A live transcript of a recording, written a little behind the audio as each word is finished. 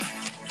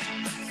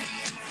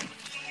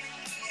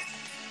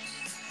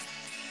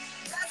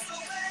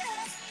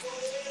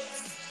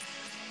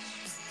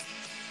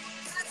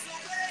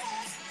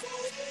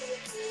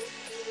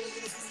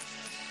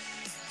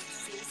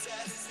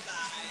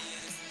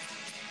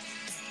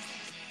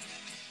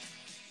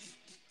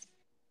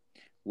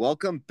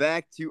Welcome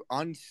back to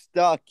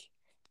Unstuck,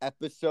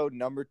 episode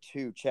number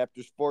 2,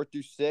 chapters 4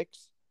 through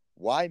 6.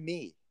 Why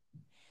me?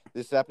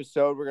 This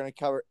episode, we're going to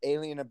cover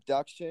alien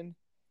abduction,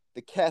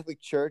 the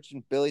Catholic Church,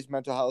 and Billy's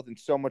mental health, and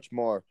so much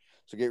more.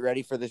 So get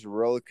ready for this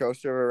roller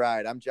coaster of a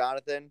ride. I'm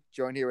Jonathan,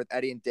 joined here with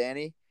Eddie and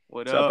Danny.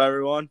 What's up,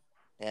 everyone?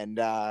 And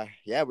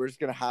we're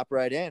just going to hop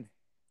right in.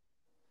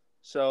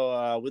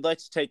 So we'd like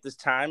to take this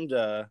time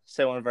to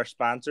say one of our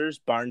sponsors,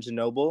 Barnes &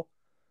 Noble.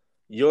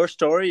 Your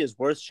story is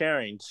worth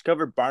sharing.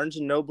 Discover Barnes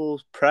 & Noble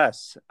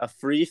Press, a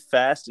free,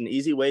 fast, and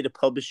easy way to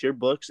publish your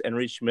books and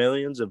reach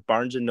millions of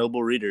Barnes &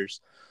 Noble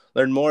readers.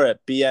 Learn more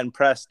at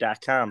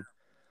bnpress.com.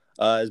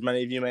 As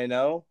many of you may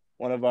know,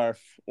 one of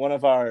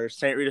our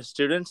St. Rita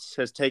students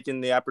has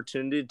taken the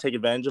opportunity to take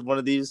advantage of one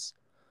of these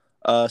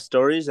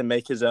stories and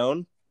make his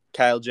own.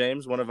 Kyle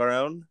James, one of our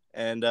own.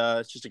 And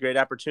it's just a great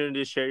opportunity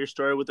to share your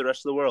story with the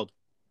rest of the world.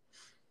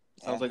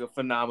 Sounds like a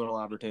phenomenal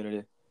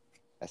opportunity.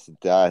 Yes, it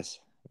does.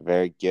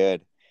 Very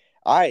good.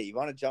 All right, you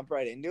want to jump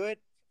right into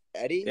it,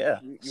 Eddie? Yeah.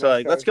 You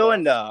Let's go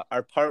into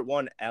our part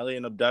 1,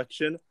 alien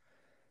abduction.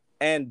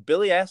 And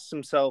Billy asks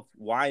himself,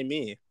 why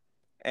me?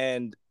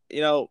 And,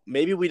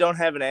 maybe we don't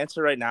have an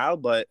answer right now,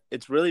 but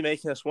it's really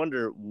making us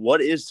wonder,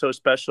 what is so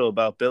special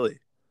about Billy?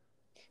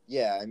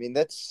 Yeah, I mean,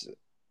 I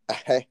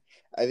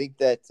think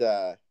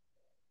that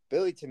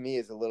Billy to me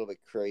is a little bit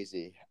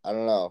crazy. I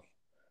don't know.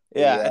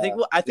 Yeah,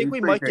 I think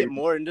we might get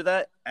more into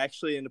that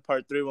actually into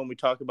part 3 when we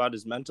talk about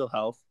his mental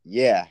health.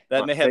 Yeah,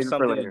 that may have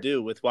something to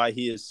do with why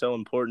he is so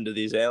important to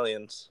these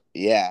aliens.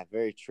 Yeah,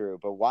 very true.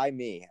 But why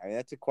me? I mean,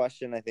 that's a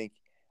question I think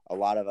a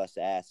lot of us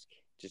ask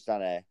just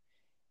on a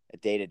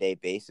day-to-day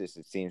basis.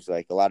 It seems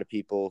like a lot of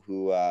people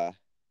who are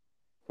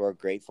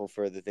grateful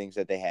for the things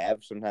that they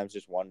have sometimes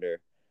just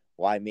wonder,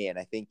 why me? And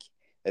I think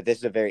that this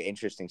is a very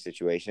interesting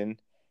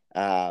situation.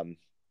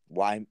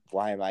 Why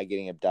am I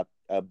getting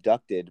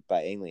abducted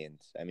by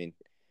aliens? I mean,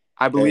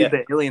 I believe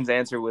the aliens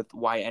answer with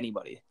why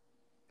anybody.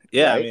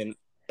 Yeah, right? I mean,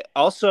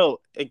 also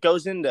it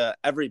goes into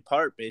every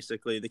part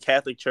basically. The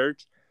Catholic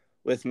Church,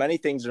 with many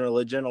things in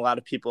religion, a lot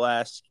of people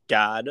ask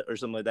God or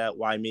something like that,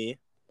 why me?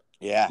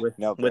 Yeah,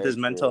 with his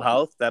mental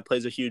health, that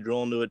plays a huge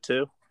role into it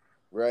too.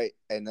 Right,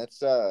 and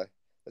that's a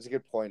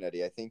good point,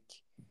 Eddie. I think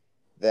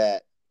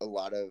that a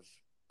lot of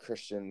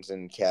Christians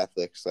and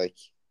Catholics, like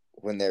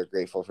when they're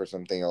grateful for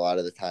something, a lot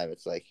of the time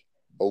it's like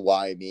a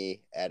why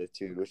me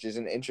attitude, which is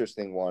an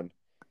interesting one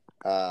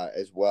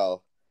as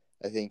well.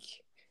 I think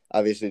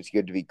obviously it's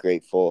good to be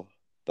grateful,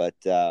 but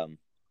I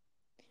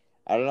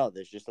don't know.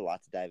 There's just a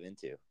lot to dive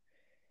into.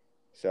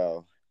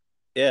 So,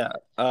 yeah.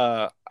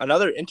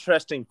 Another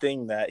interesting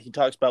thing that he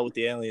talks about with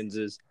the aliens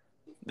is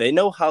they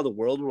know how the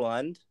world will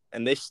end,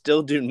 and they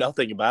still do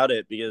nothing about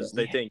it because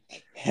they think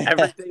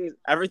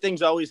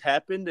everything's always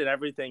happened and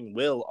everything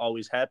will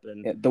always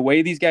happen. Yeah, the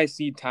way these guys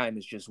see time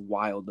is just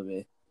wild to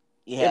me.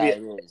 Yeah,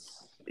 it is.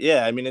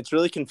 Yeah, I mean, it's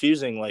really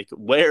confusing. Like,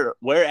 where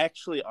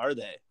actually are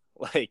they?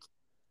 Like,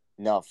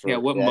 no,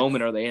 what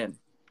moment are they in?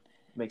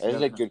 That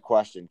is a good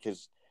question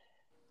because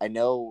I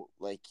know,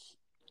 like,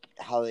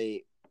 how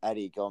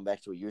Eddie, going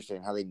back to what you were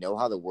saying, how they know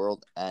how the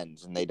world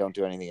ends and they don't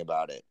do anything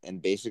about it. And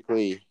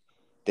basically,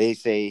 they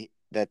say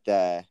that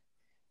the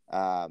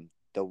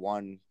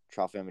one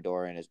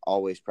Tralfamadorian is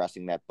always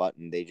pressing that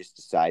button. They just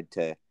decide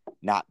to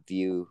not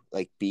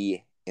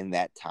be in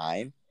that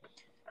time.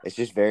 It's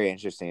just very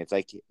interesting. It's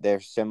like their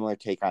similar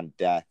take on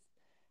death,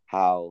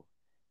 how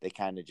they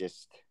kind of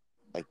just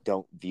like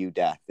don't view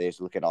death. They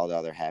just look at all the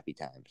other happy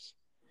times.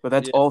 But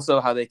that's also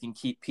how they can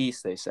keep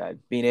peace, they said.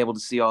 Being able to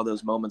see all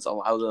those moments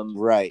allow them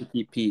to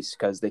keep peace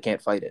because they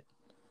can't fight it.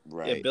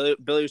 Right. Yeah,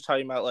 Billy was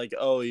talking about like,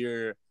 oh,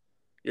 your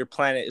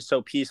planet is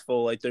so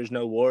peaceful, like there's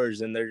no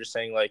wars, and they're just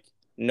saying like,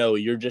 no,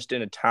 you're just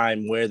in a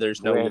time where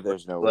there's no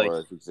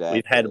wars. Exactly.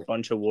 We've had a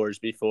bunch of wars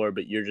before,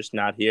 but you're just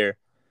not here.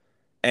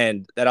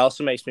 And that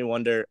also makes me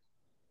wonder,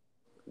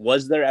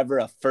 was there ever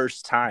a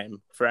first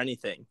time for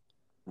anything?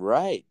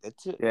 Right.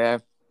 That's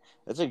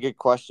a good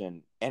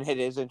question. And it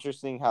is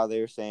interesting how they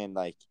were saying,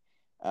 like,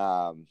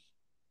 I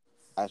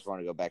just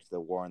want to go back to the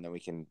war and then we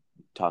can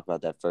talk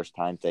about that first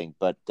time thing.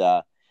 But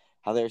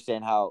how they were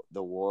saying how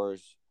the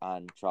wars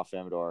on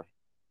Tralfamadore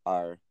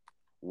are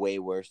way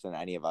worse than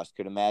any of us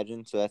could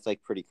imagine. So that's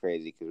like pretty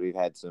crazy because we've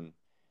had some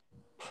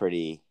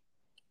pretty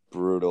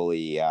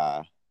brutally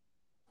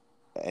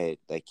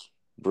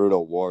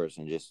brutal wars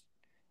and just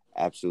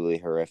absolutely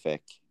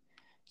horrific.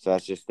 So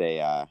that's just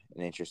an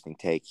interesting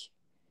take.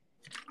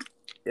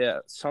 Yeah,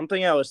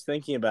 something I was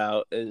thinking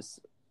about is,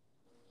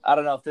 I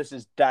don't know if this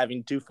is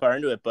diving too far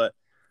into it, but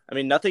I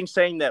mean, nothing's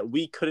saying that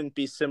we couldn't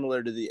be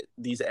similar to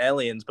these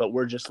aliens, but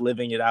we're just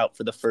living it out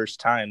for the first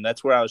time.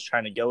 That's where I was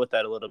trying to go with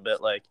that a little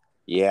bit. Like,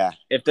 yeah,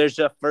 if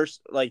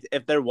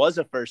if there was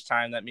a first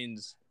time, that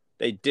means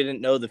they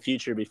didn't know the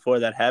future before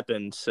that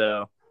happened.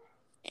 So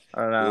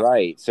I don't know.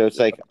 Right. So it's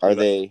like, are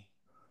they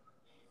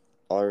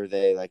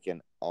like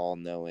an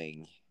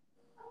all-knowing?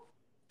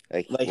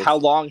 Like how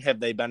long have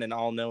they been an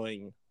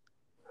all-knowing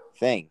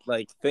thing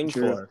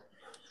for?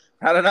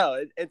 I don't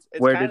know. It's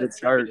where did it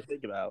start to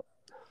think about.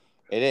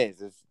 It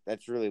is.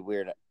 That's really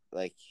weird.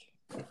 Like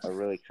a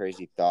really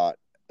crazy thought.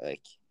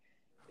 Like,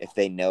 if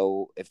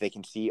they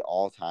can see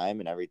all time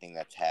and everything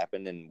that's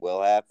happened and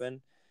will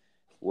happen,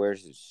 where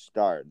does it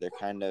start? They're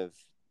kind of,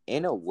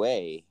 in a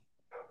way,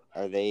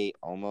 are they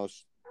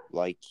almost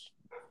like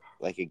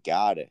a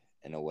god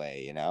in a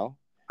way, you know?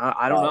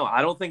 I don't know.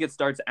 I don't think it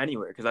starts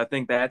anywhere because I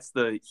think that's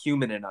the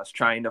human in us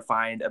trying to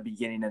find a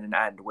beginning and an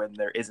end when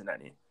there isn't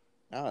any.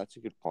 Oh, that's a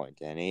good point,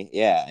 Danny.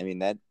 Yeah, I mean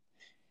that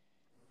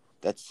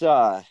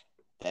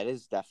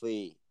is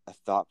definitely a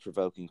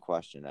thought-provoking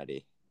question,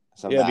 Eddie.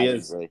 Something I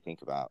didn't really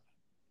think about.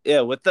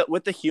 Yeah, with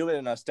the human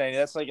in us, Danny,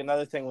 that's like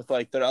another thing with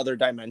like their other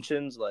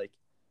dimensions. Like,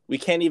 we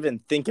can't even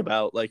think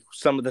about like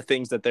some of the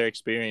things that they're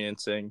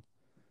experiencing.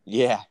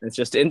 Yeah, it's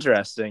just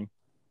interesting.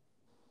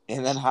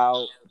 And then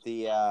how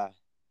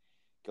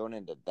going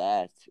into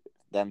that,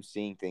 them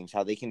seeing things,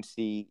 how they can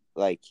see,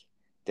 like,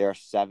 there are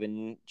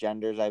 7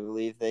 genders, I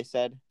believe they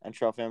said, on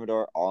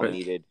Tralfamadore, all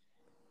needed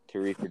to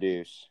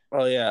reproduce.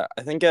 Oh, yeah.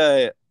 I think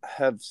I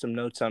have some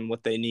notes on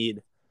what they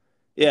need.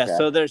 Yeah, okay.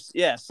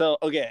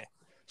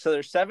 So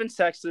there's 7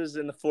 sexes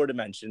in the 4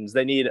 dimensions.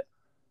 They need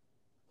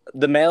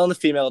the male and the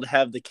female to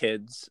have the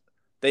kids.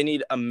 They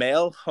need a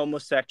male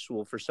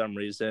homosexual for some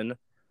reason.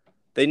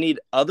 They need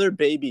other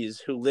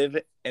babies who live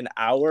an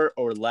hour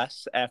or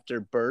less after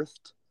birth.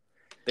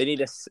 They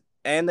need a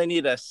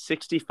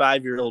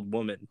 65-year-old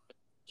woman.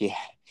 Yeah.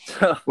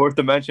 4th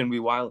dimension, we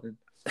wildin'.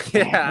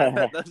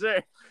 Yeah, those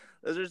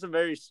are some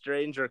very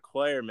strange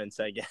requirements,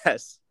 I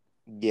guess.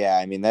 Yeah,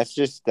 I mean that's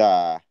just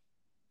I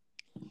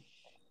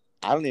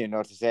don't even know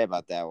what to say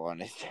about that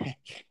one.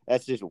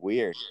 That's just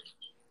weird.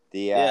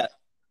 The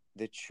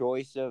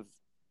choice of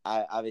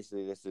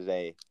obviously this is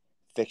a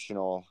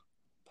fictional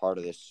part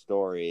of this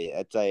story.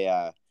 It's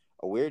a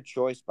weird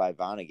choice by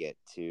Vonnegut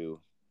to,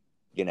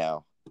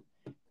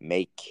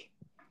 make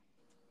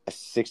a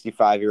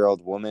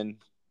 65-year-old woman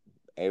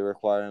a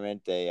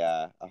requirement,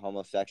 a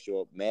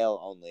homosexual, male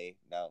only,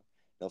 no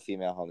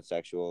female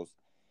homosexuals,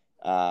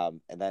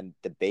 and then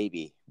the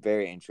baby.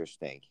 Very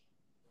interesting.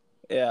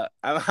 Yeah,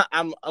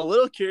 I'm a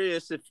little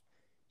curious if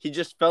he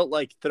just felt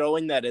like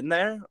throwing that in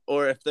there,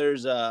 or if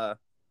there's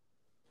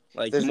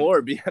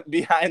more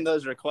behind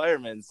those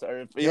requirements,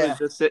 or if he was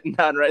just sitting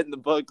down writing the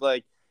book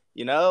like,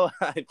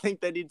 I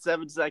think they need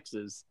 7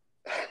 sexes.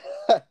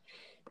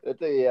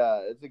 That's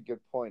a good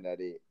point,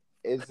 Eddie.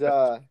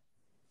 Do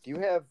you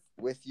have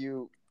with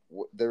you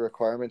the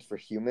requirements for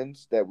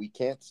humans that we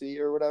can't see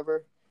or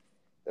whatever?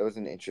 That was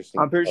an interesting.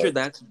 I'm pretty sure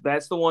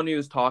that's the one he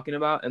was talking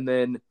about. And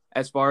then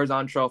as far as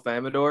on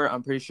Tralfamadore,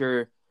 I'm pretty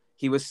sure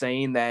he was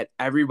saying that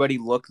everybody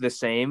looked the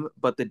same,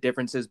 but the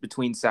differences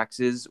between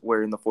sexes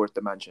were in the 4th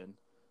dimension.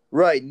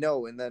 Right.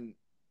 No, and then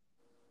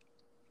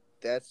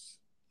that's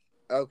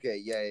okay.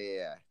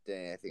 Yeah.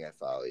 Danny, I think I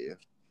follow you.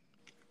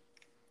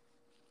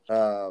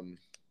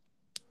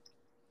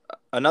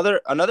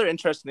 Another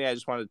interesting thing I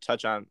just wanted to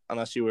touch on,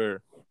 unless you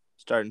were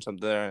starting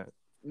something there.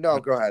 No,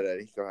 go ahead,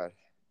 Eddie. Go ahead.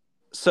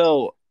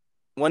 So,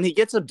 when he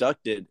gets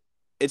abducted,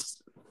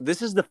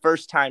 this is the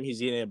first time he's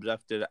getting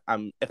abducted.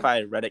 If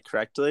I read it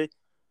correctly,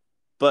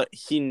 but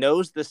he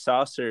knows the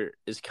saucer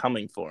is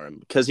coming for him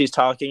because he's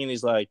talking and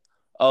he's like,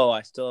 "Oh,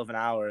 I still have an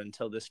hour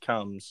until this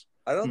comes."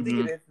 I don't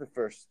think it is the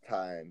first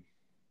time.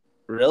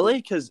 Really?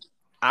 Because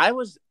I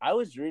was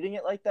reading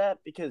it like that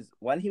because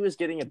when he was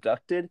getting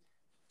abducted,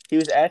 he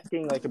was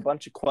asking like a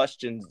bunch of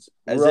questions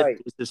as if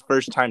it was his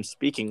first time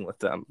speaking with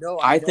them. No,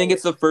 I think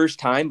it's the first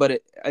time,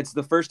 but it's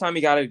the first time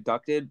he got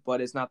abducted, but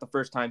it's not the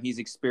first time he's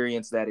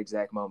experienced that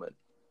exact moment.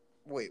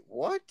 Wait,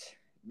 what?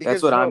 Because,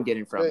 that's what I'm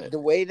getting from it. The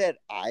way that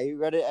I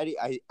read it,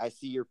 Eddie, I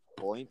see your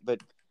point, but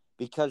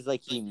because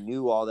like he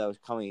knew all that was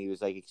coming, he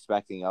was like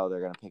expecting,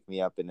 they're gonna pick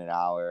me up in an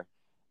hour.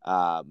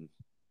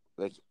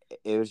 Like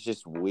it was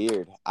just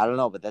weird. I don't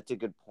know, but that's a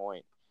good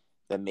point.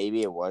 That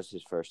maybe it was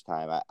his first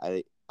time.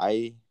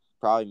 I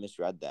probably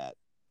misread that.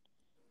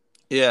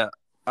 Yeah.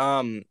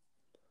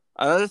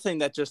 Another thing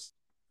that just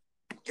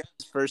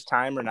his first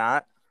time or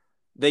not,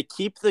 they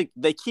keep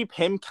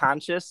him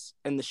conscious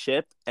in the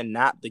ship and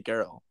not the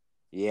girl.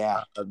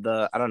 Yeah. I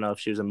don't know if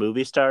she was a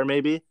movie star,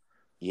 maybe.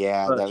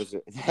 Yeah, that was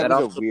a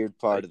weird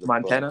part of the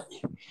Montana.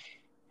 book.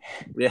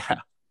 Yeah.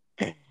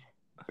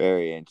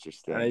 Very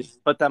interesting. And I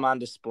just put them on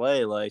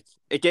display. Like,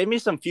 it gave me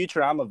some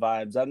Futurama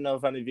vibes. I don't know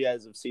if any of you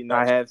guys have seen that.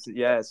 I have.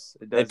 Yes,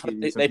 it does.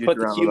 They put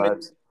the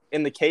humans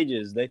in the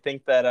cages. They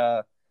think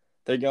that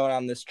they're going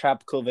on this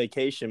tropical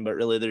vacation, but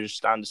really they're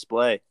just on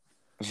display.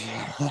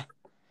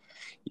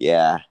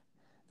 Yeah,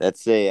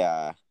 that's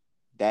these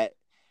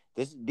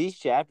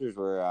chapters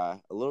were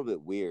a little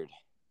bit weird.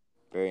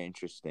 Very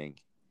interesting.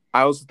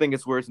 I also think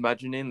it's worth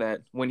mentioning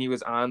that when he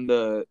was on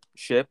the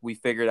ship, we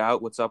figured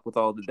out what's up with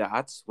all the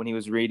dots when he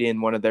was reading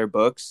one of their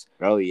books.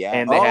 Oh yeah.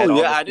 And they had all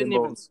the I didn't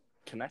even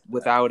connect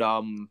without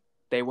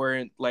they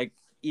weren't like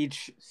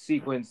each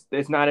sequence.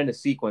 It's not in a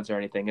sequence or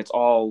anything. It's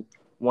all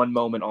one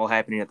moment, all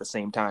happening at the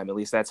same time. At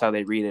least that's how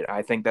they read it.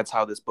 I think that's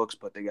how this book's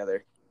put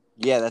together.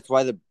 Yeah, that's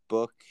why the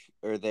book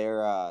or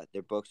their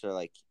books are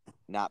like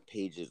not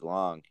pages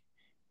long,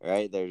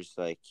 right? They're just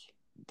like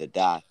the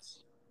dots.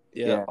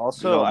 Yeah.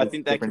 Also, I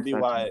think that could be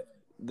why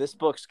this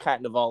book's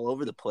kind of all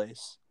over the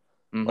place.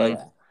 Mhm. Like,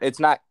 it's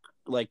not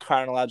like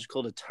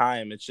chronological to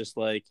time. It's just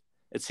like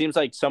it seems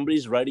like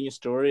somebody's writing a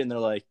story and they're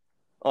like,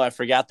 "Oh, I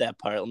forgot that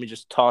part. Let me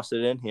just toss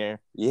it in here."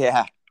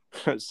 Yeah.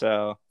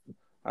 So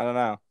I don't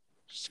know.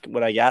 Just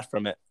what I got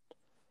from it.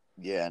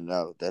 Yeah,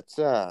 no, that's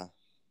a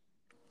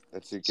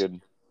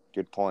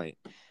good point.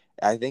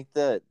 I think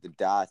the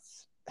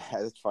dots.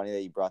 It's funny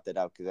that you brought that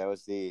up because that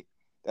was the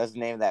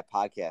name of that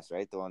podcast,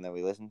 right? The one that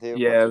we listened to.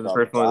 Yeah, What's it the called?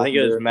 first one. I think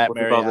it was Matt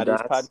What's it called, the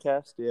Mariotti's dots?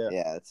 podcast. Yeah.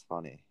 Yeah, that's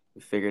funny.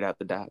 We figured out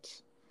the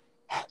dots.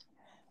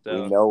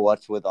 So, We know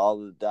what's with all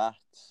the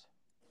dots.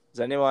 does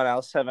anyone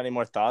else have any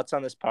more thoughts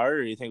on this part,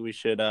 or do you think we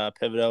should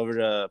pivot over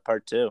to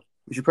part 2?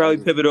 We should probably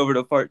pivot over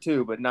to part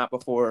 2, but not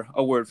before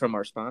a word from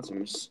our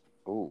sponsors.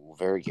 Ooh,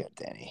 very good,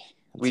 Danny.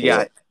 We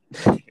got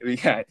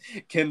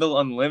Kindle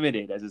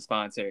Unlimited as a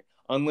sponsor.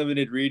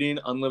 Unlimited reading,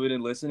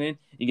 unlimited listening.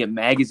 You get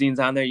magazines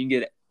on there. You can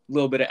get a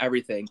little bit of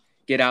everything.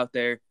 Get out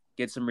there,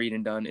 get some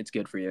reading done. It's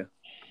good for you.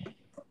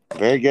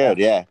 Very good,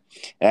 yeah.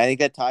 And I think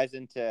that ties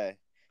into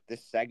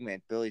this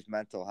segment, Billy's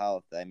mental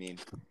health. I mean,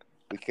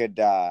 we could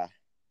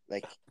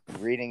like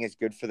reading is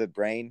good for the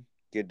brain,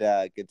 good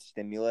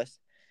stimulus.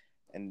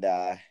 And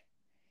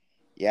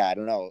yeah, I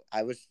don't know.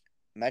 I was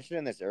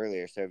mentioning this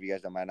earlier, so if you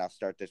guys don't mind, I'll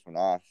start this one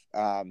off.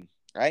 I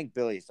think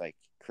Billy's like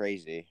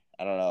crazy.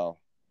 I don't know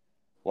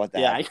what the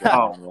heck's going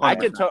on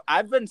with him.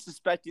 I've been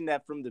suspecting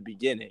that from the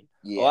beginning.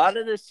 Yeah. A lot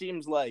of this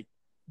seems like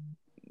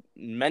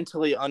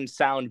mentally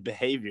unsound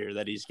behavior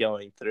that he's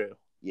going through.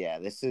 Yeah,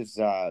 this is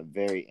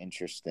very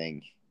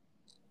interesting.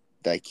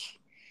 Like,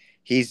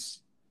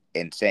 he's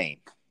insane.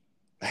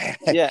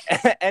 Yeah,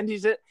 and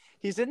he's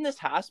in this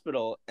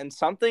hospital, and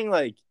something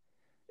like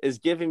is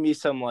giving me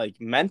some like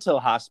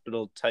mental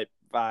hospital type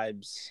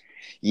vibes.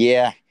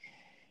 Yeah,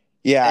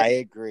 I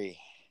agree.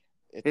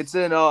 It's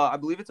in I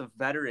believe it's a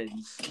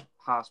veterans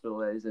hospital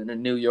that is in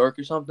New York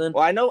or something.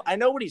 Well, I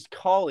know what he's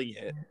calling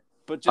it,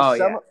 but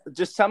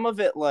just some of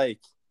it, like,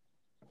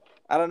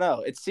 I don't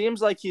know. It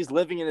seems like he's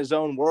living in his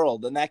own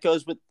world, and that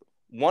goes with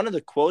one of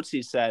the quotes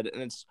he said,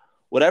 and it's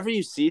whatever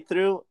you see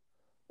through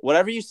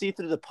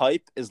the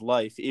pipe is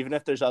life, even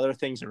if there's other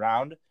things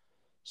around.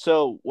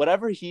 So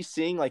whatever he's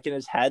seeing, like in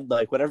his head,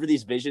 like whatever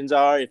these visions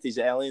are, if these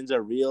aliens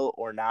are real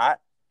or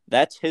not,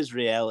 that's his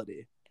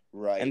reality.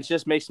 Right. And it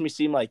just makes me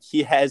seem like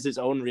he has his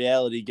own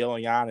reality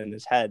going on in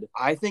his head.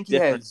 I think he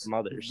has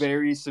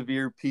very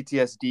severe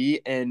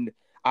PTSD, and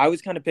I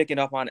was kind of picking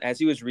up on, as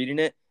he was reading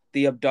it,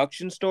 the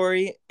abduction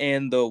story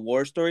and the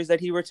war stories that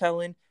he were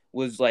telling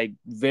was like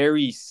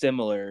very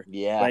similar.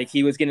 Yeah. Like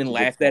he was getting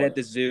laughed at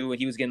the zoo, and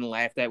he was getting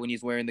laughed at when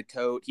he's wearing the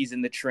coat. He's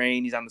in the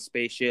train. He's on the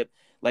spaceship.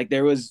 Like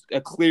there was a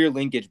clear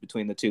linkage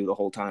between the two the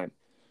whole time.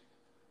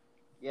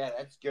 Yeah,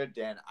 that's good,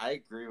 Dan. I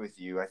agree with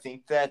you. I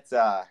think that,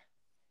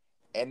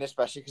 and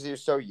especially because he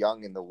was so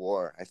young in the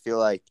war, I feel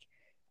like,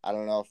 I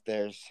don't know if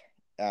there's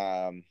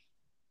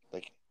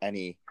like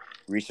any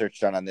research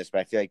done on this,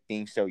 but I feel like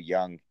being so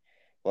young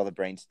while the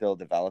brain's still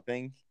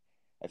developing,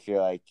 I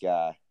feel like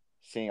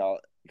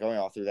going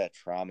all through that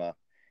trauma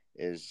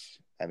is,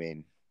 I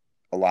mean,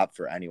 a lot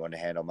for anyone to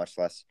handle, much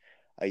less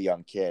a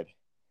young kid.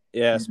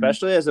 Yeah,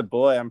 especially as a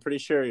boy. I'm pretty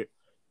sure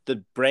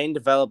the brain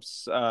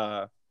develops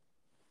for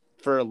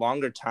a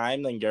longer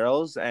time than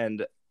girls.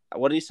 And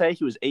what did he say?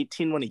 He was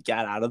 18 when he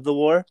got out of the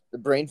war? The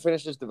brain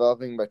finishes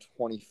developing by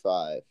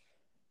 25,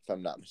 if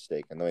I'm not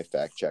mistaken. Let me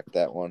fact check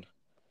that one.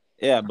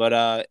 Yeah,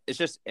 but it's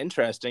just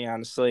interesting,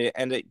 honestly.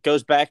 And it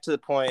goes back to the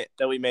point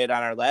that we made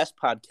on our last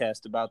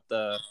podcast about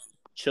the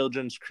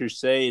Children's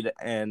Crusade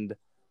and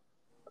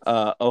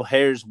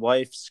O'Hare's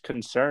wife's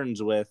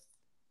concerns with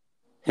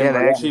him. Yeah,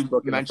 they actually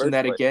mentioned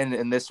that again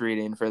in this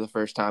reading for the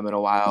first time in a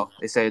while.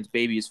 They say it's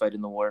babies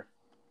fighting the war.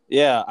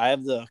 Yeah, I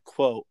have the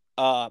quote.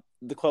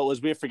 The quote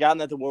was, "We have forgotten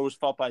that the war was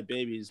fought by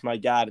babies. My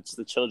God, it's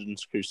the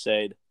Children's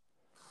Crusade."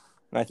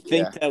 And I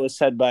think that was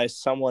said by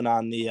someone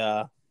on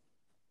the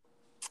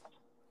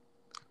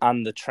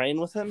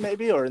train with him,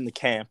 maybe, or in the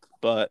camp.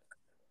 But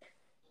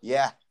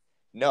yeah,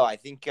 no, I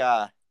think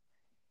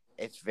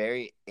it's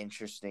very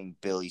interesting,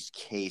 Billy's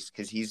case,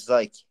 because he's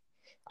like,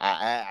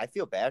 I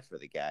feel bad for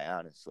the guy,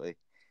 honestly.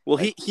 Well,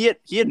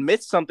 he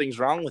admits something's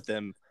wrong with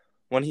him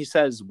when he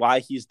says why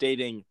he's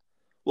dating.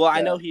 Well,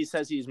 I know he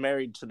says he's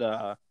married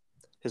to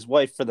his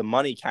wife for the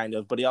money, kind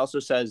of, but he also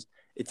says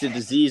it's a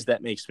disease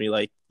that makes me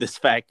like this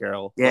fat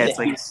girl. Yeah, it's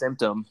like a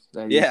symptom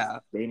that he's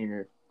dating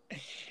her.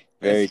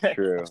 Very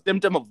true.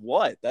 Symptom of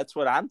what? That's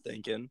what I'm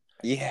thinking.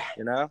 Yeah,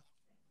 you know,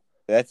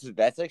 that's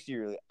actually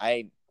really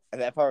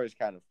that part was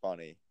kind of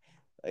funny.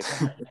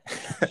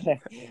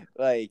 Like,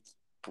 like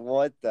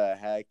what the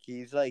heck?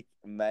 He's like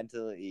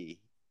mentally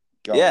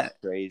going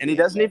crazy, and he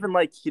doesn't even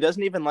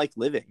like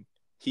living.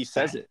 He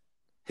says it.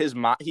 His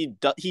mom,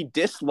 he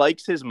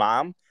dislikes his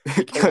mom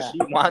because she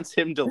wants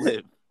him to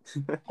live.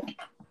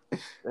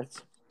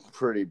 That's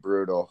pretty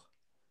brutal.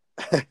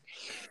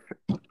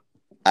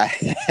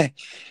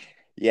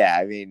 Yeah,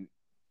 I mean,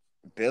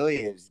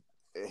 Billy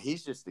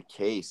he's just the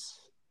case.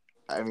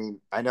 I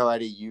mean, I know,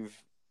 Eddie,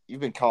 you've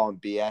been calling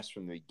BS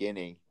from the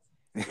beginning.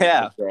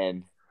 Yeah.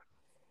 And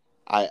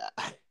I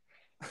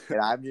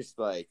And I'm just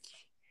like,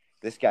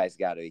 this guy's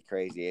got to be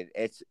crazy.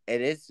 It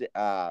is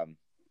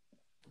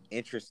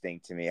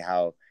interesting to me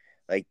how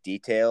like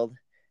detailed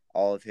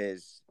all of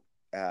his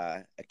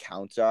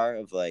accounts are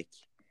of like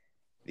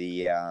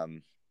the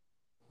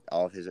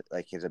all of his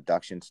like his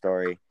abduction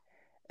story,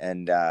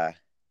 and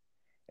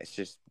it's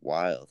just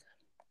wild.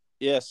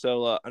 Yeah.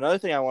 So another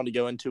thing I wanted to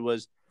go into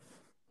was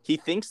he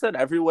thinks that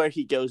everywhere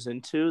he goes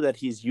into that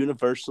he's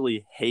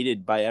universally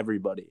hated by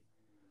everybody.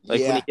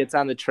 Like when he gets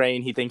on the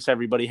train, he thinks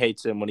everybody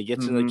hates him. When he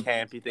gets in the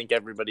camp, he thinks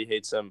everybody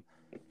hates him.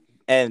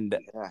 And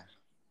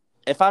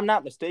if I'm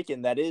not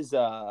mistaken, that is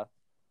a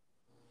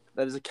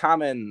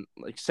common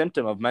like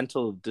symptom of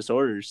mental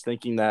disorders,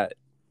 thinking that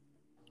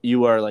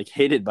you are like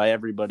hated by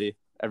everybody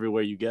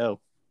everywhere you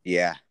go.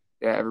 Yeah,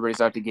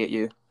 everybody's out to get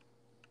you.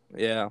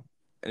 Yeah.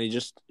 And he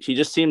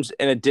just seems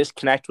in a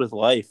disconnect with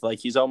life. Like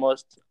he's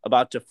almost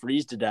about to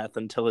freeze to death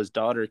until his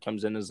daughter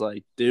comes in and is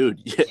like,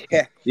 dude,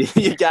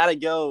 you gotta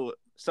go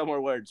somewhere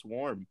where it's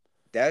warm.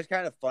 That was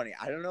kind of funny.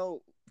 I don't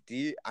know.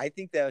 I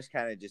think that was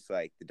kind of just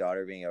like the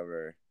daughter being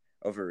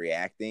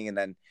overreacting, and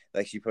then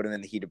like she put him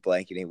in the heated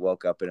blanket and he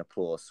woke up in a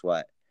pool of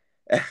sweat.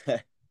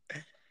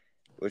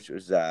 Which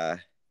was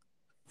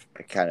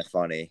kind of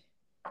funny.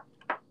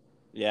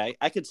 Yeah,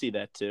 I could see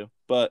that too.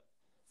 But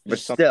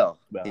still,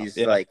 he's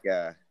like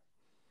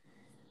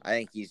I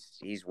think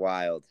he's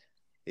wild.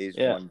 He's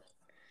one.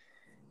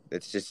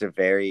 It's just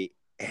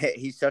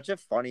he's such a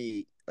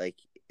funny, like,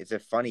 it's a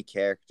funny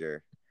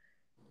character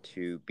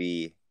to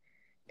be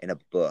in a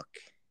book.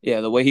 Yeah,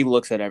 the way he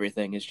looks at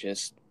everything is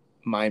just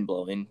mind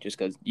blowing. Just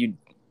because you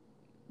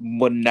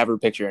would never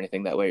picture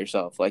anything that way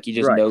yourself. Like he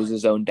just knows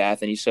his own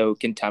death and he's so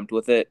contempt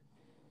with it.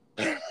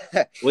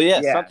 Well,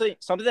 yeah,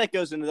 something that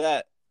goes into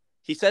that.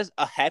 He says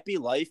a happy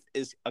life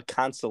is a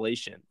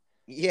consolation.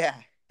 Yeah,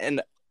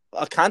 and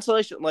a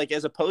consolation, like,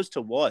 as opposed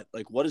to what?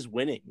 Like, what is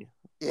winning?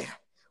 Yeah,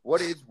 what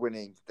is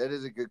winning? That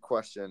is a good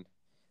question.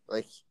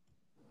 Like,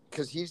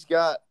 because he's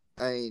got.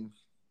 I mean,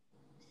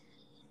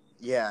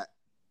 yeah.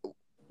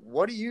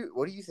 What do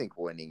you think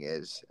winning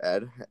is,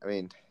 Ed? I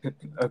mean,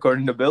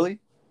 according to Billy.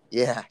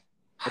 Yeah.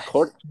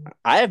 I'm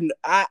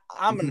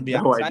gonna be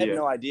honest. I have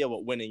no idea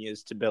what winning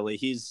is to Billy.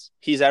 He's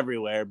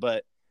everywhere,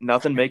 but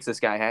nothing makes this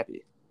guy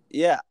happy.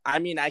 Yeah, I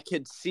mean, I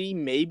could see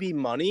maybe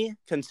money,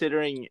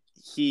 considering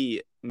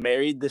he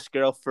married this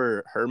girl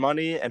for her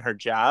money and her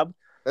job.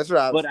 That's what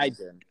I was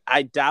thinking.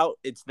 I doubt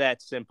it's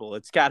that simple.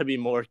 It's got to be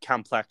more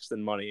complex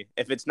than money.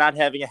 If it's not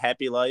having a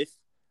happy life,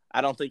 I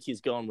don't think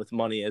he's going with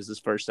money as his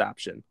first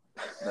option.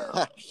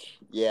 No.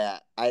 Yeah,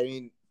 I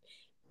mean,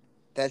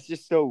 that's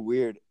just so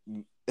weird.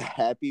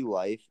 Happy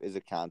life is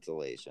a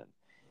consolation,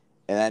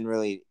 and then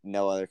really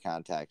no other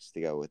context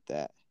to go with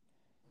that.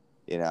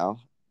 You know?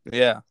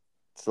 Yeah.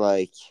 It's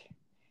like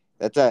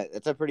that's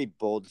a pretty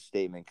bold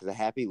statement, because a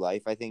happy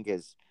life, I think,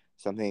 is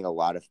something a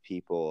lot of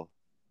people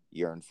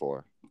yearn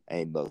for. I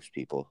mean, most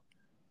people.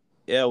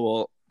 Yeah,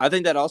 well, I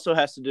think that also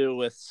has to do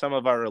with some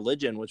of our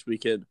religion, which we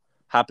could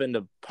hop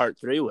into part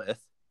 3 with.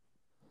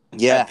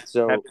 Yeah,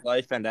 so happy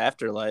life and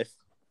afterlife.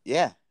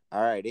 Yeah,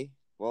 alrighty.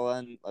 Well,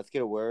 then let's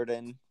get a word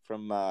in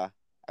from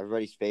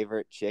everybody's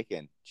favorite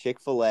chicken,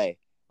 Chick-fil-A,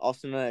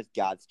 also known as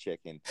God's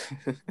Chicken,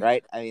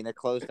 right? I mean, they're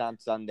closed on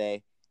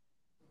Sunday,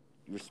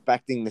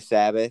 respecting the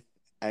Sabbath.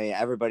 I mean,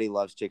 everybody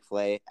loves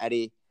Chick-fil-A.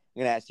 Eddie,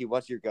 I'm gonna ask you,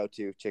 what's your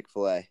go-to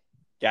Chick-fil-A?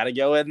 Got to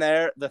go in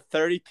there, the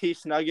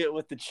 30-piece nugget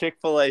with the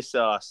Chick-fil-A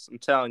sauce. I'm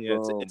telling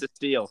you, it's a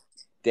steal.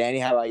 Danny,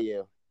 how about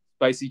you?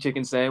 Spicy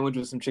chicken sandwich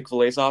with some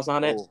Chick-fil-A sauce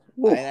on it. I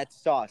mean, that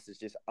sauce is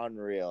just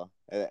unreal.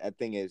 That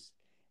thing is,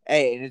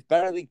 hey, and it's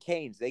better than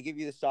Cane's. They give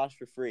you the sauce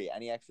for free.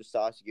 Any extra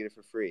sauce, you get it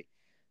for free.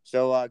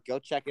 So go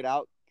check it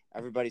out.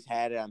 Everybody's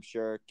had it, I'm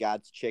sure.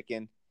 God's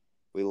Chicken.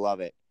 We love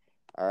it.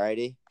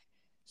 Alrighty.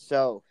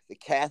 So the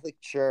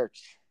Catholic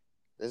Church.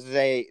 This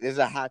is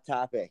a hot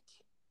topic,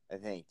 I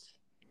think.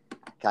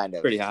 Kind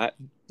of. Pretty hot.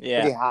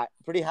 Yeah.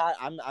 Pretty hot.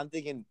 I'm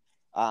thinking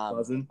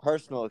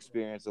personal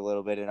experience a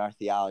little bit in our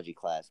theology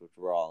class, which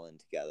we're all in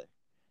together.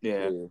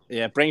 Yeah.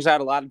 Yeah, it brings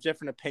out a lot of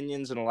different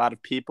opinions and a lot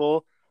of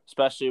people,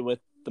 especially with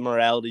the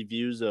morality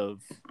views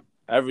of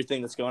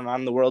everything that's going on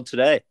in the world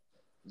today.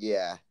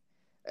 Yeah.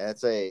 And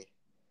that's a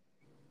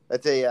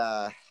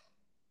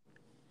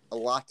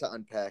lot to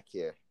unpack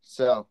here.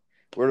 So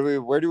where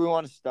do we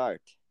want to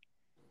start?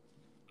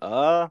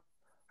 I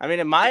mean,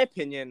 in my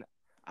opinion,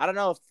 I don't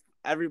know if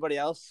everybody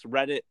else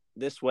read it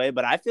this way,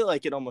 but I feel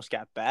like it almost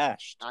got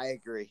bashed. I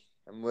agree.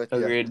 I'm with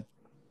Agreed. you.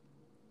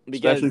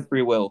 Because, especially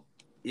free will.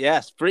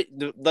 Yes,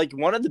 like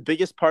one of the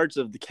biggest parts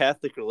of the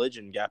Catholic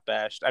religion got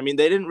bashed. I mean,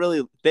 they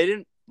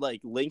didn't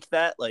like link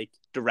that like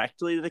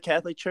directly to the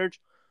Catholic Church,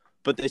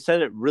 but they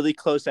said it really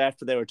close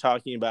after they were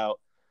talking about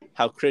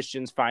how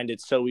Christians find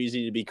it so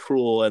easy to be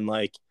cruel and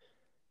like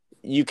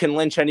you can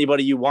lynch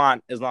anybody you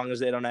want as long as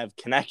they don't have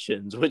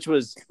connections, which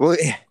was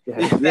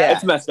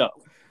it's messed up.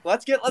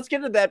 Let's get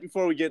into that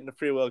before we get into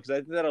free will, because I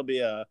think that'll be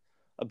a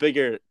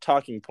bigger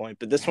talking point.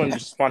 But this one,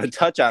 just want to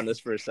touch on this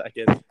for a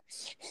second.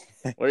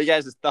 What are you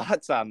guys'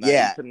 thoughts on that?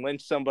 Yeah. You can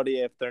lynch somebody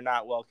if they're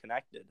not well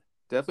connected.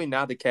 Definitely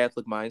not the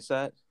Catholic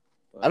mindset.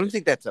 I don't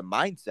think that's a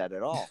mindset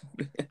at all.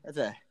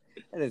 That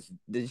is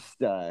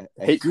just a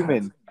Hate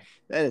human.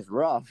 That is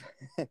rough.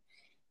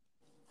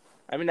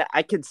 I mean,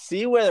 I could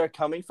see where they're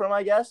coming from,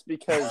 I guess,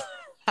 because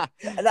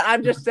and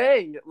I'm just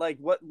saying, like,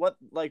 what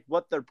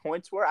their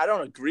points were. I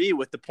don't agree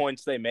with the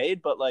points they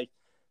made, but like,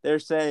 they're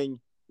saying,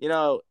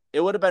 it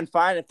would have been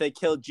fine if they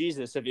killed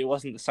Jesus if he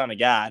wasn't the Son of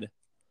God.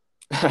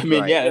 I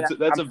mean, Right. yeah,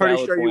 that's a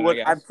valid sure point, you would. I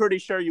guess. I'm pretty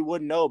sure you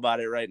wouldn't know about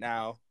it right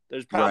now.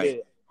 There's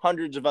probably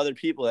hundreds of other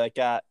people that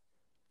got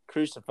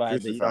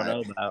crucified that you don't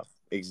know about.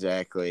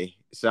 Exactly.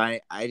 So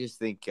I just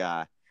think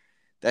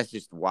that's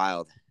just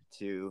wild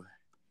to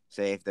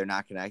say if they're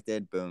not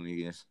connected, boom,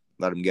 you can just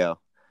let them go.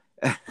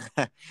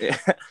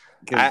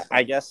 Yeah,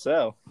 I guess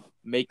so.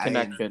 Make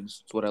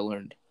connections. That's what I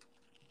learned.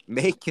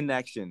 Make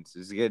connections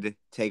is a good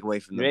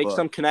takeaway from the Make book.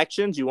 some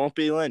connections, you won't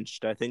be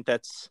lynched. I think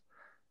that's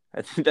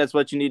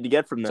what you need to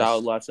get from this.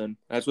 Solid lesson.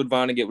 That's what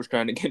Vonnegut was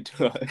trying to get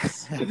to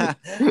us.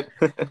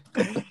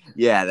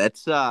 Yeah,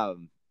 that's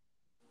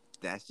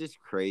just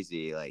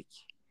crazy. Like,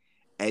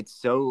 it's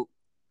so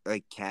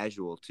like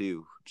casual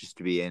too, just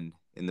to be in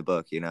the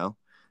book, But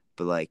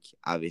like,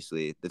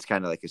 obviously, that's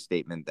kind of like a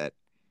statement that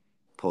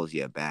pulls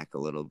you back a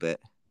little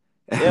bit.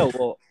 Yeah,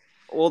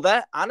 well,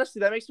 that honestly,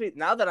 that makes me,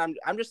 now that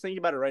I'm just thinking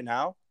about it right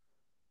now.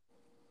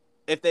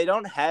 If they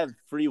don't have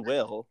free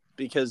will,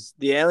 because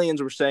the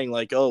aliens were saying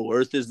like, "Oh,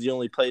 Earth is the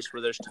only place where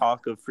there's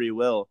talk of free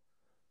will."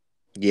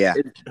 Yeah.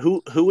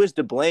 Who is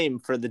to blame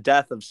for the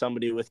death of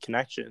somebody with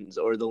connections,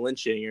 or the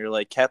lynching, or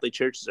like Catholic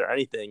churches, or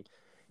anything?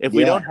 If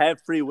we don't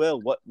have free will,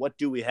 what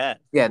do we have?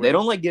 Yeah, they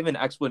don't like giving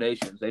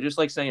explanations. They just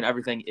like saying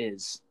everything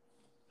is.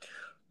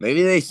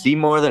 Maybe they see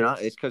more than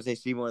us. It's because they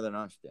see more than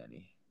us,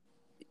 Danny.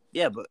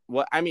 Yeah, but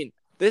what I mean,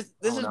 this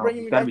is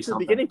bringing me Gotta back be to the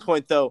something. beginning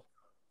point, though.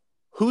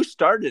 Who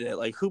started it?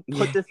 Like, who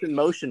put this in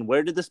motion?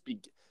 Where did this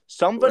begin?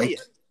 Somebody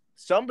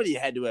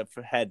had to have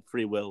had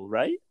free will,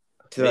 right?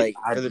 For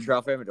the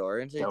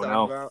Tralfamadorians, they Don't thought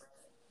know. about.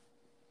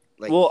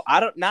 Like, Well,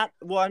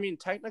 I mean,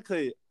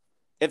 technically,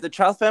 if the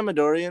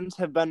Tralfamadorians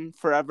have been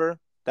forever,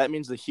 that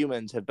means the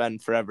humans have been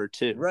forever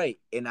too. right,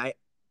 and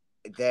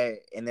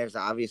there's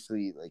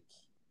obviously like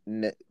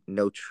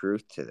no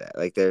truth to that.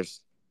 Like, there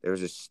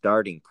was a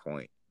starting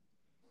point,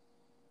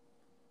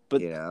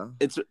 but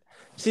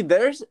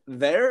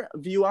their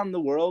view on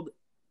the world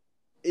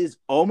is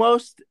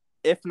almost,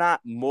 if not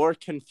more,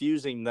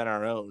 confusing than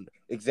our own.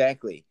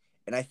 Exactly,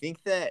 and I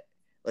think that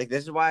like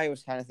this is why I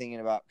was kind of thinking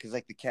about, because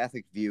like the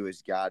Catholic view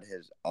is God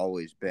has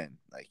always been,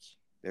 like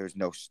there was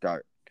no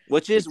start,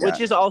 which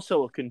is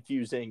also a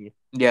confusing.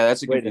 Yeah,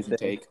 that's a confusing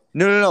take.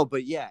 No,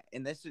 but yeah,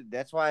 and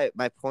that's why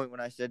my point when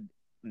I said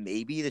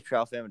maybe the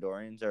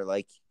Tralfamadorians are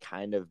like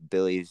kind of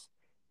Billy's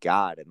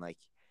God, and like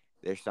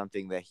there's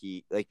something that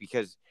he like,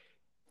 because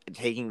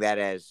taking that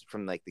as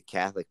from like the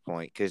Catholic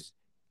point, because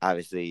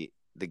obviously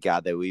the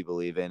God that we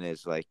believe in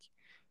is like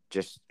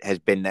just has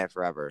been there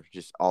forever,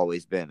 just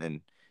always been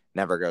and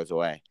never goes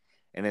away.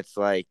 And it's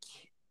like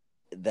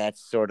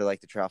that's sort of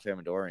like the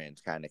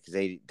Tralfamadorians kind of, because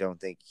they don't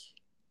think,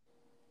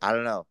 I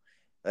don't know,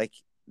 like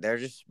they're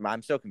just,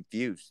 I'm so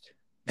confused.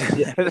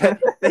 Yeah,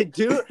 they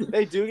do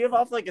give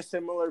off like a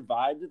similar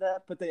vibe to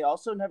that, but they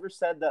also never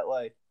said that,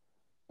 like,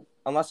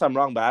 unless I'm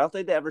wrong, but I don't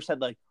think they ever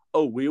said like,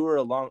 oh, we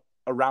were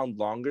around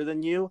longer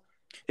than you.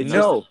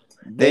 But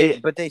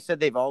they said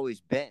they've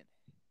always been,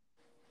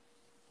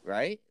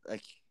 right?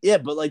 Like, yeah,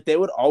 but like they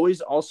would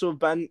always also have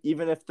been,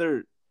 even if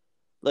their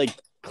like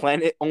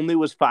planet only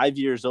was 5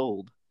 years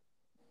old.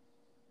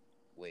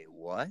 Wait,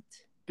 what?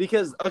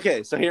 Because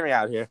okay, so hear me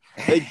out here.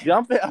 They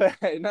jump in.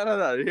 Okay,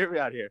 no, hear me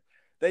out here.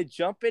 They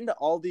jump into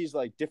all these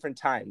like different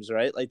times,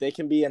 right? Like they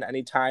can be in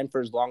any time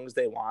for as long as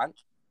they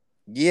want.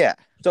 Yeah.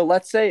 So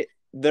let's say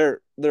their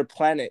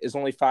planet is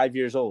only 5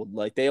 years old.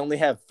 Like they only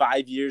have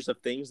 5 years of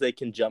things they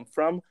can jump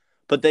from,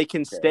 but they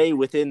can stay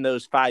within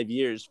those 5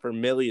 years for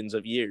millions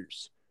of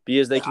years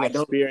because they can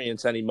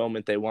experience any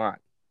moment they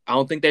want. I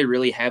don't think they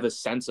really have a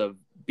sense of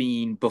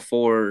being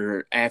before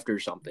or after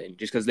something,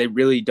 just because they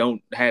really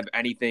don't have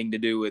anything to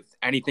do with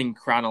anything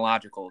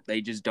chronological.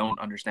 They just don't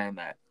understand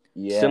that.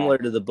 Yeah. Similar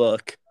to the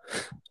book.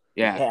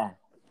 Yeah.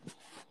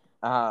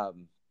 Yeah,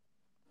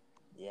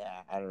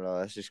 I don't know.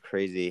 That's just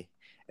crazy.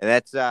 And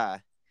that's I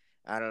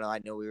don't know.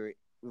 I know we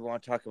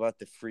want to talk about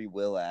the free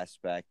will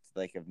aspect,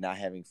 like of not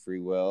having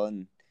free will,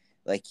 and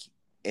like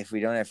if we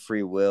don't have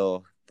free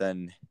will,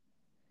 then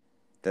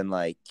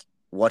like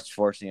what's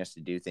forcing us to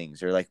do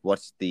things, or like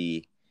what's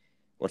the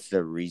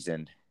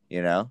reason,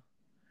 Yeah,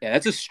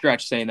 that's a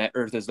stretch saying that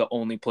Earth is the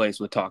only place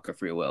with talk of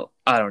free will.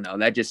 I don't know.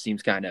 That just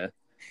seems kind of.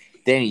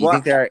 Danny, you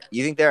think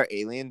there are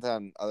aliens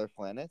on other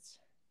planets?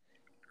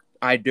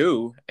 I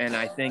do, and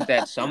I think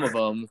that some of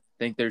them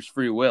think there's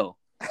free will.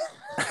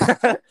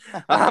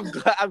 I'm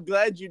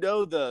glad you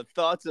know the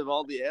thoughts of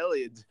all the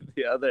aliens.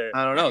 The other,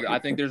 I don't know. I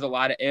think there's a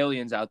lot of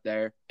aliens out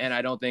there, and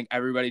I don't think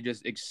everybody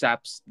just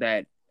accepts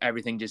that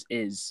everything just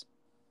is.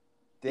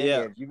 Danny,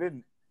 have you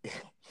been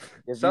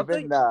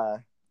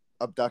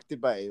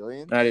abducted by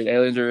aliens? Nah, dude,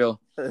 aliens are real.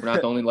 We're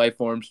not the only life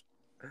forms.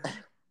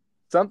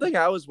 Something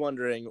I was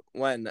wondering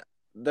when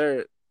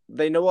they're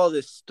they know all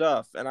this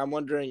stuff, and I'm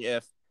wondering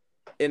if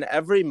in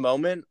every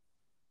moment,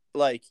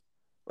 like,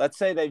 let's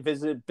say they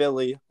visited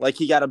Billy, like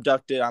he got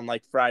abducted on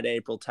like Friday,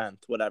 April 10th,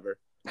 whatever.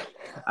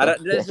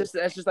 That's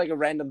just like a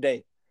random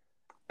date.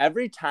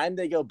 Every time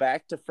they go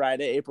back to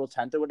Friday, April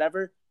 10th or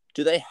whatever,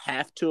 do they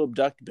have to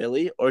abduct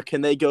Billy, or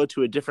can they go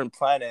to a different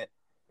planet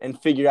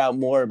and figure out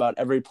more about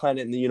every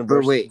planet in the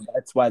universe? But wait.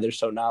 That's why they're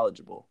so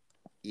knowledgeable.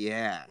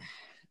 Yeah.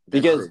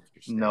 Because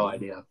no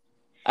idea.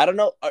 I don't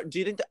know. Do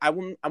you think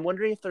I'm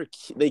wondering if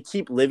they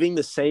keep living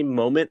the same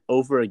moment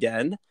over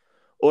again,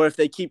 or if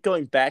they keep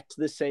going back to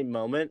the same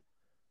moment,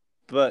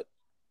 but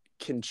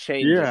can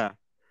change it.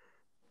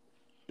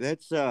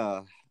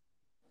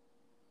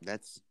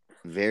 That's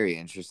very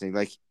interesting.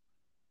 Like,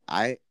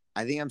 I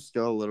think I'm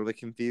still a little bit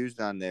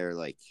confused on their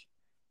like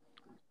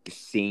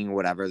seeing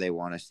whatever they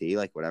want to see,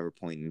 like whatever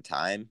point in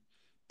time,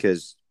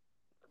 because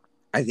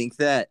I think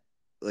that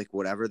like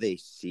whatever they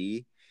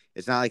see,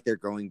 it's not like they're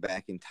going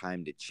back in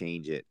time to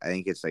change it. I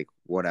think it's like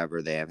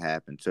whatever they have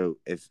happened. So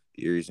if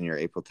you're using your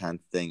April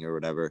 10th thing or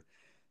whatever,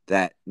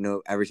 that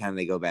every time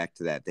they go back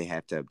to that, they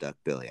have to abduct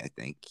Billy, I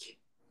think.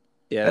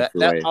 Yeah,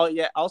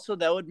 also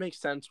that would make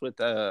sense with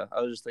I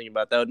was just thinking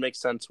about that would make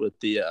sense with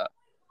the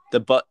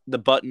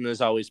button is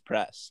always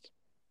pressed.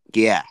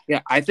 Yeah.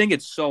 Yeah, I think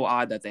it's so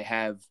odd that they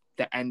have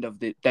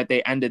that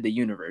they ended the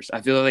universe.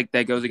 I feel like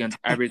that goes against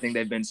everything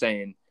they've been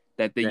saying,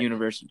 that the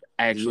universe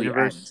actually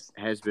ends.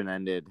 Has been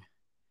ended.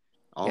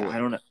 Yeah,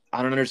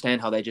 I don't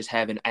understand how they just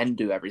have an end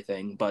to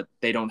everything, but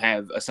they don't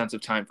have a sense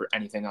of time for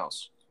anything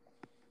else.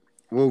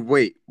 Well,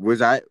 wait, would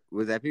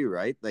that be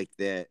right? Like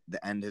the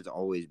end has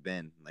always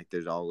been, like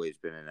there's always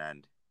been an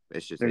end.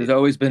 It's just there's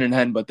always been an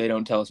end, but they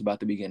don't tell us about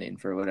the beginning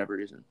for whatever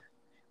reason.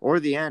 Or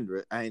the end.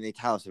 I mean, they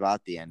tell us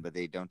about the end, but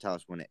they don't tell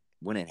us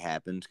when it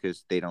happens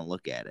because they don't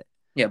look at it.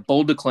 Yeah,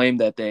 bold to claim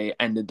that they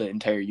ended the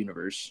entire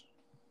universe.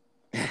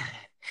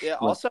 Yeah,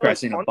 also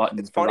pressing a button.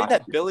 It's funny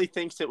that Billy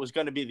thinks it was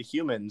going to be the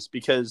humans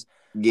because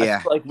yeah,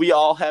 I feel like we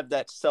all have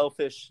that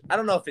selfish. I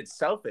don't know if it's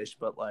selfish,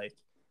 but like,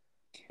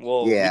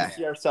 well, we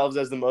see ourselves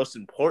as the most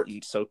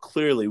important, so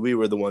clearly we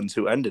were the ones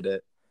who ended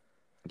it.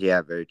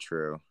 Yeah, very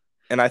true.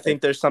 And I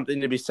think there's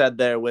something to be said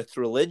there with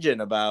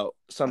religion about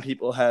some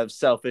people have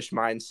selfish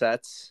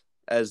mindsets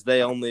as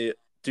they only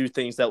do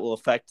things that will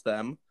affect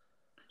them.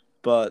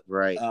 But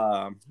right,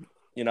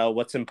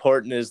 what's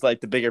important is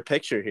like the bigger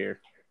picture here.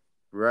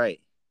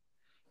 Right.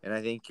 And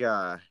I think,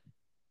 I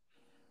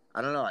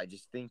don't know. I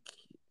just think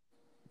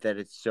that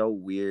it's so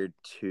weird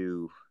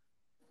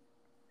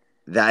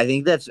I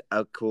think that's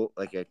a cool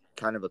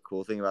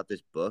thing about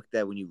this book,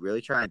 that when you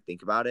really try and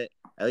think about it,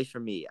 at least for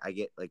me, I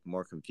get like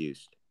more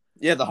confused.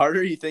 Yeah. The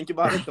harder you think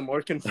about it, the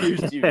more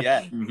confused you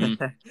get.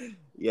 Mm-hmm.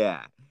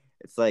 Yeah.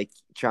 It's like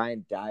try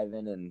and dive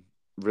in and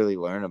really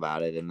learn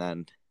about it. And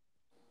then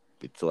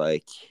it's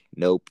like,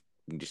 nope,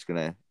 I'm just going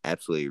to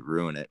absolutely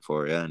ruin it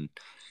for you and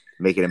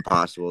make it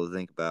impossible to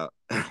think about.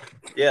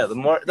 Yeah,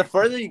 the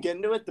further you get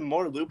into it, the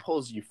more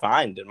loopholes you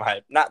find.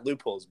 Not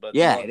loopholes, but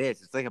yeah, it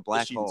is. It's like a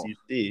black hole. You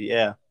see,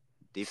 yeah.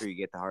 The deeper you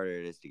get, the harder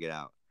it is to get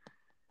out.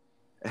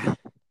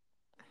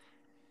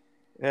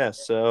 Yeah.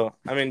 So,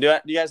 I mean, do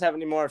you guys have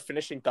any more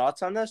finishing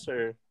thoughts on this,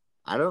 or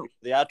I don't.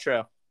 The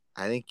outro.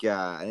 I think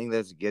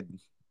that's a good.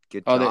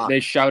 Oh,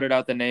 they shouted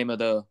out the name of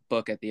the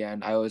book at the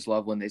end. I always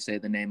love when they say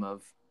the name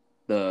of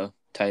the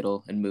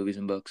title in movies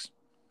and books.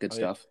 Good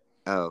stuff.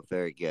 Yeah. Oh,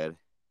 very good.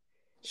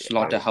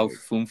 Slaughterhouse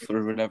Flumph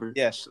or whatever.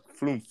 Yes,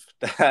 Flumph.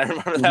 I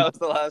remember that was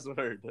the last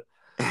word.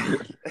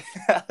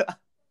 All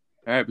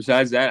right.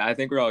 Besides that, I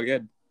think we're all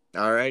good.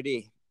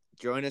 Alrighty.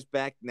 Join us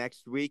back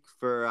next week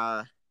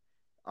for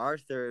our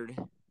third,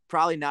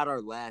 probably not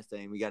our last. I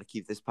mean, we got to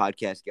keep this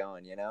podcast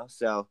going,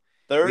 So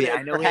third,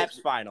 and perhaps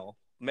final.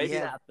 Maybe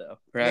not though.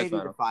 Maybe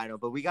the final,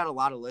 but we got a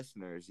lot of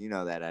listeners. You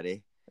know that,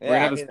 Eddie. We're gonna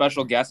have a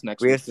special guest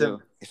next week. We have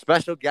some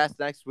special guests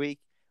next week.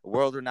 A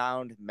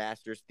world-renowned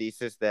master's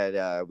thesis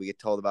that we get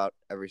told about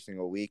every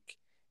single week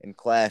in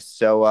class.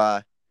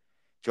 So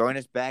join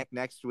us back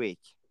next week.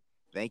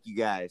 Thank you,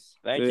 guys.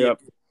 Thank you.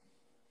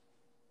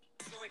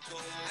 Oh, it's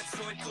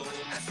going, no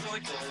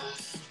one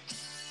knows.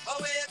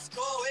 Oh, it's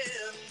going,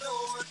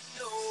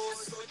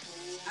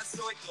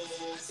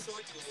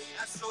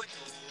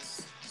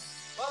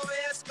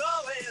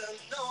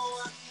 no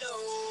one